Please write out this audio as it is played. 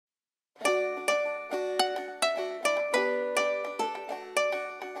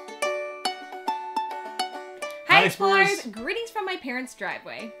Hi Explorers! Greetings from my parents'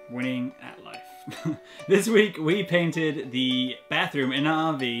 driveway. Winning at life. This week we painted the bathroom in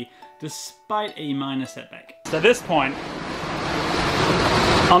our RV despite a minor setback. So at this point,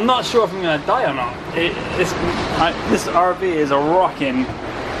 I'm not sure if I'm gonna die or not. This RV is a rockin'.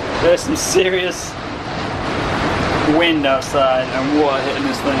 There's some serious wind outside and water hitting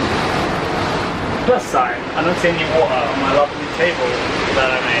this thing. Plus side, I don't see any water on my lovely table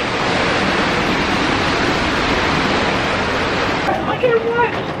that I made. Look at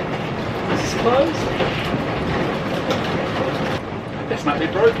what? This is closed. This might be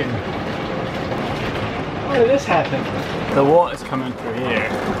broken. How did this happen? The water's coming through here.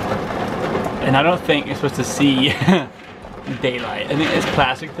 And I don't think you're supposed to see daylight. I think this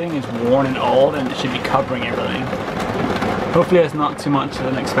plastic thing is worn and old and it should be covering everything. Hopefully it's not too much of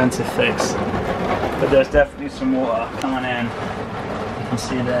an expensive fix. But there's definitely some water coming in. You can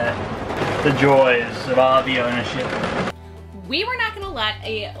see that. The joys of RV ownership. We were not going to let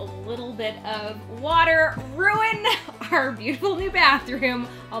a little bit of water ruin our beautiful new bathroom,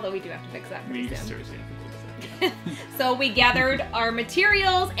 although we do have to fix that pretty soon. Seriously have to fix that. So we gathered our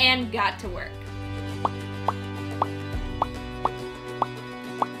materials and got to work.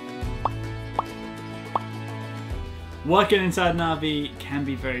 Working inside an RV can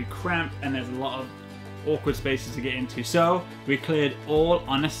be very cramped and there's a lot of awkward spaces to get into, so we cleared all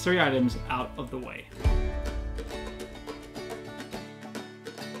unnecessary items out of the way.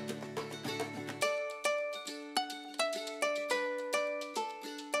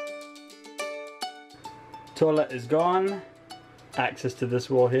 Toilet is gone. Access to this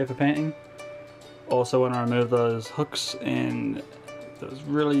wall here for painting. Also want to remove those hooks and those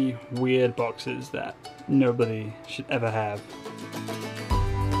really weird boxes that nobody should ever have.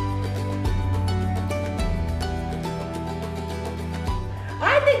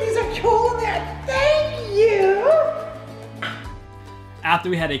 I think these are cool there. Thank you. After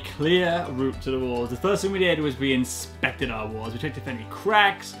we had a clear route to the walls, the first thing we did was we inspected our walls. We checked if any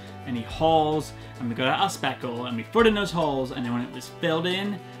cracks, any holes, and we got out our spackle and we put in those holes, and then when it was filled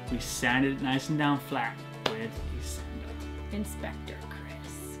in, we sanded it nice and down flat with a sander. Inspector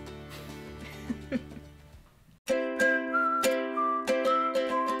Chris.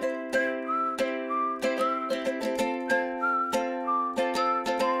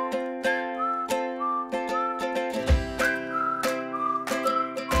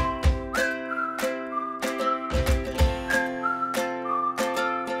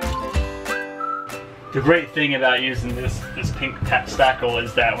 The great thing about using this pink spackle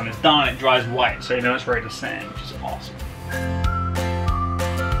is that when it's done, it dries white, so you know it's ready to sand, which is awesome.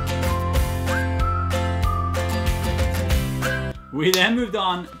 We then moved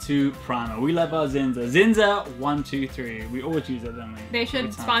on to primer. We love our Zinza. Zinza 123. We always use it, don't we? They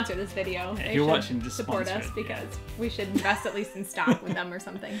should sponsor this video. Yeah, they if you're should watching, just support us it, because we should invest at least in stock with them or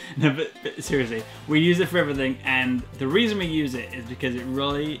something. No, but seriously, we use it for everything, and the reason we use it is because it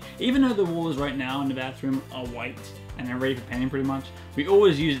really, even though the walls right now in the bathroom are white and they're ready for painting pretty much, we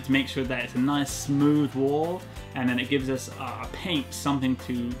always use it to make sure that it's a nice smooth wall, and then it gives us our paint something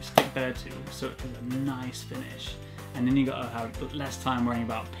to stick better to, so it has a nice finish. And then you gotta have less time worrying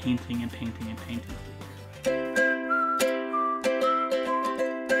about painting and painting and painting.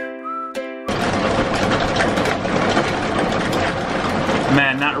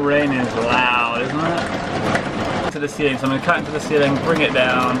 Man, that rain is loud, isn't it? To the ceiling, so I'm gonna cut into the ceiling, bring it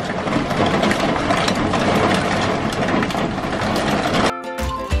down.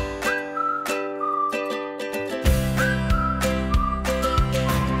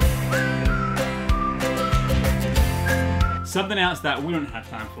 Something else that we don't have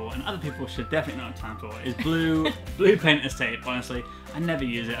time for, and other people should definitely not have time for, is blue painter's tape. Honestly, I never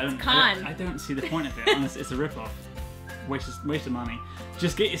use it. I don't see the point of it. Honestly, it's a rip-off. Waste of money.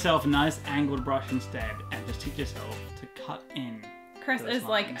 Just get yourself a nice angled brush instead, and just teach yourself to cut in. Chris is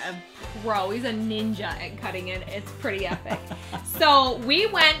like a pro. He's a ninja at cutting it. It's pretty epic. So we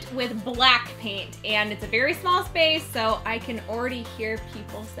went with black paint, and it's a very small space, so I can already hear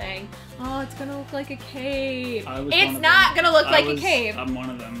people saying, oh, it's gonna look like a cave. It's not gonna look like a cave. I'm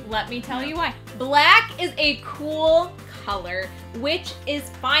one of them. Let me tell you why. Black is a cool color, which is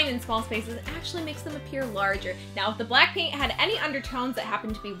fine in small spaces. It actually makes them appear larger. Now, if the black paint had any undertones that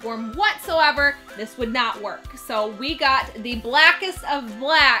happened to be warm whatsoever, this would not work. So we got the blackest of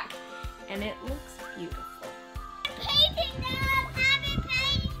black, and it looks beautiful.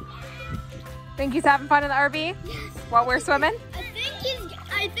 Think he's having fun in the RV? Yes. While we're swimming? I think he's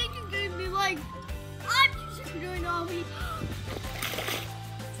gonna be like, I'm just doing all these.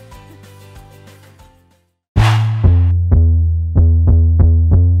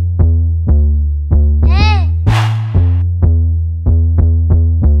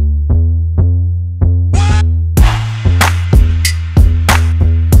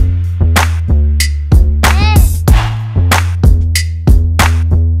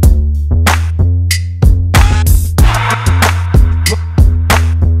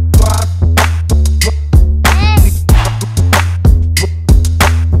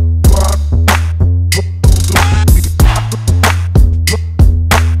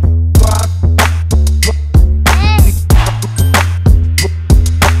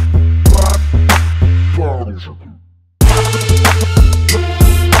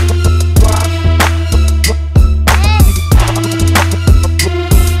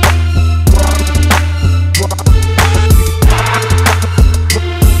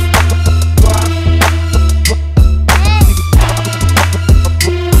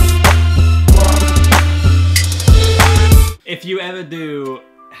 if you ever do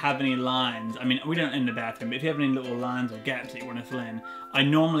have any lines, I mean, we don't in the bathroom, but if you have any little lines or gaps that you want to fill in, I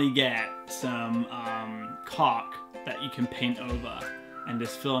normally get some caulk that you can paint over and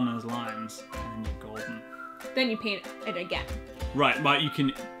just fill in those lines, and then you're golden. Then you paint it again. Right, but you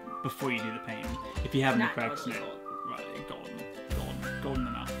can, before you do the painting, if you have any Not cracks in totally it, gold. right, golden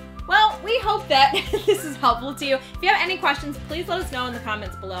enough. Well, we hope that this is helpful to you. If you have any questions, please let us know in the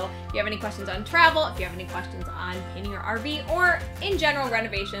comments below. If you have any questions on travel, if you have any questions on painting your RV, or in general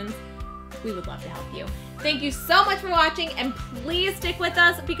renovations, we would love to help you. Thank you so much for watching, and please stick with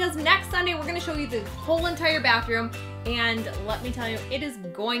us because next Sunday we're going to show you the whole entire bathroom, and let me tell you, it is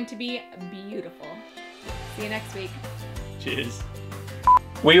going to be beautiful. See you next week. Cheers.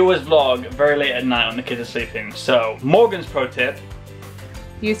 We always vlog very late at night when the kids are sleeping, so Morgan's pro tip: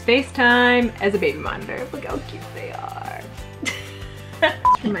 use FaceTime as a baby monitor. Look how cute they are. This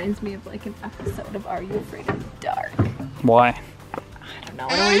reminds me of like an episode of Are You Afraid of the Dark? Why? I don't know.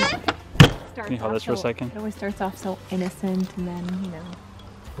 It always starts Can you hold off this for a second? It always starts off so innocent, and then, you know,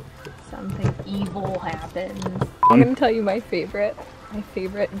 something evil happens. I'm gonna tell you my favorite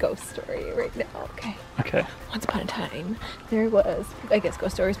ghost story right now, okay? Okay. Once upon a time, there was, I guess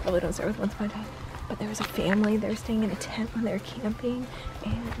ghost stories probably don't start with once upon a time, but there was a family, they were staying in a tent when they were camping,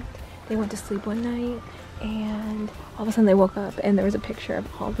 and they went to sleep one night, and all of a sudden they woke up, and there was a picture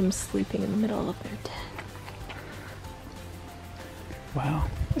of all of them sleeping in the middle of their tent. Wow.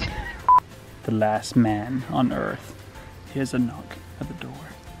 The last man on Earth. Here's a knock at the door.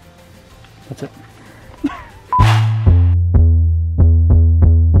 That's it.